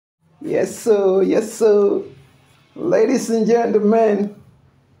Yes, sir. Yes, sir. Ladies and gentlemen,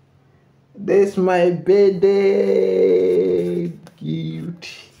 this is my birthday gift.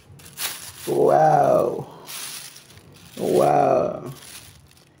 Wow. Wow.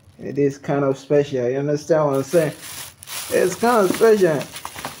 It is kind of special. You understand what I'm saying? It's kind of special.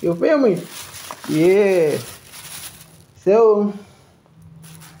 You feel me? Yeah. So,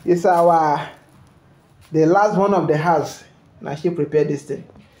 it's the last one of the house. Now she prepared this thing.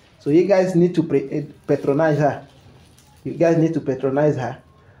 So you guys need to patronize her. You guys need to patronize her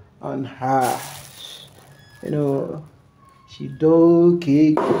on her. You know, she do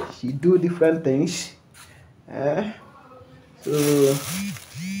cake, she do different things. So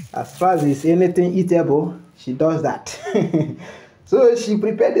as far as it's anything eatable, she does that. So she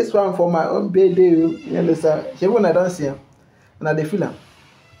prepared this one for my own birthday. You understand? She when I don't see her, now they feel her.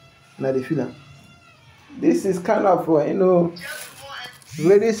 Now they feel her. This is kind of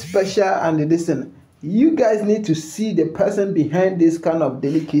very special, and listen, you guys need to see the person behind this kind of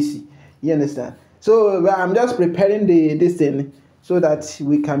delicacy. You understand? So I'm just preparing this thing so that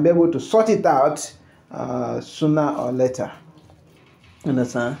we can be able to sort it out sooner or later.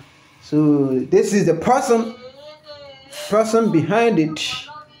 Understand? So this is the person behind it.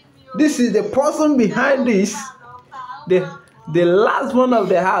 This is the person behind this. The last one of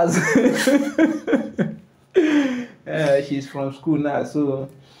the house. She's from school now, so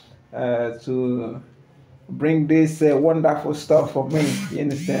to bring this wonderful stuff for me. You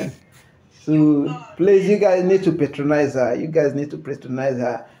understand? So please, you guys need to patronize her. You guys need to patronize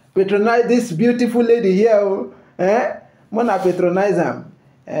her. Patronize this beautiful lady here. Wanna patronize them.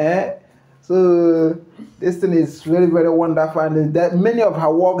 So this thing is very, very wonderful, and that many of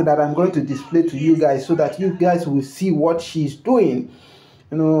her work that I'm going to display to you guys so that you guys will see what she's doing.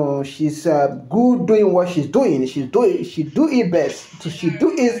 You know, she's good doing what she's doing. She do it best. So she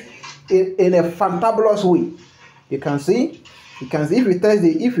do it in a fantabulous way. You can see if you test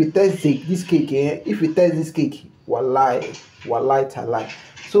this cake, if you test this cake, wallahi talai.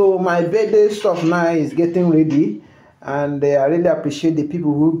 So my birthday stuff now is getting ready, and I really appreciate the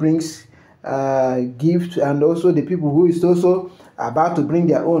people who brings gift, and also the people who is also about to bring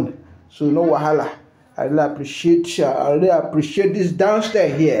their own. So no wahala. I really appreciate this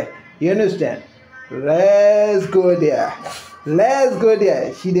downstairs here. You understand? Let's go there. Let's go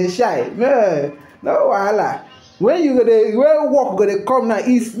there. She dey shy. No wahala. When you when work gonna come now,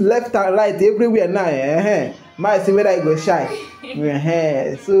 east, left and right, everywhere now. Might see whether I go shy.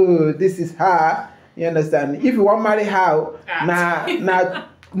 So this is her. You understand? If you want marry her, now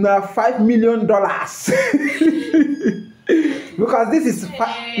 $5 million. Because this is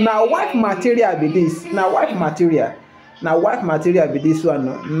now wife material be this. Now wife material be this one.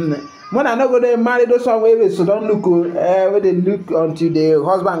 When I not go to marry those one way, so don't look where they look until the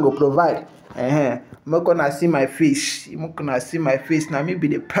husband go provide. I'm not gonna see my face. I'm not gonna see my face. Now me be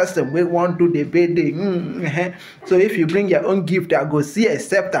the person we want to the birthday. So if you bring your own gift, I go see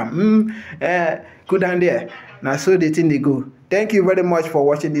accept them. Go down there. Now so the thing they go. Thank you very much for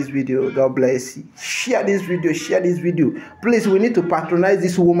watching this video. God bless you. Share this video. Please, we need to patronize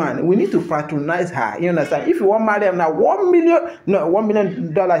this woman. We need to patronize her. You understand? If you want to marry them now, $1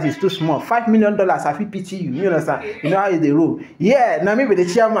 million is too small. $5 million, I feel pity you. You understand? You know how is the rule. Yeah, now me be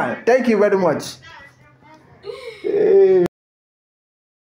the chairman. Thank you very much.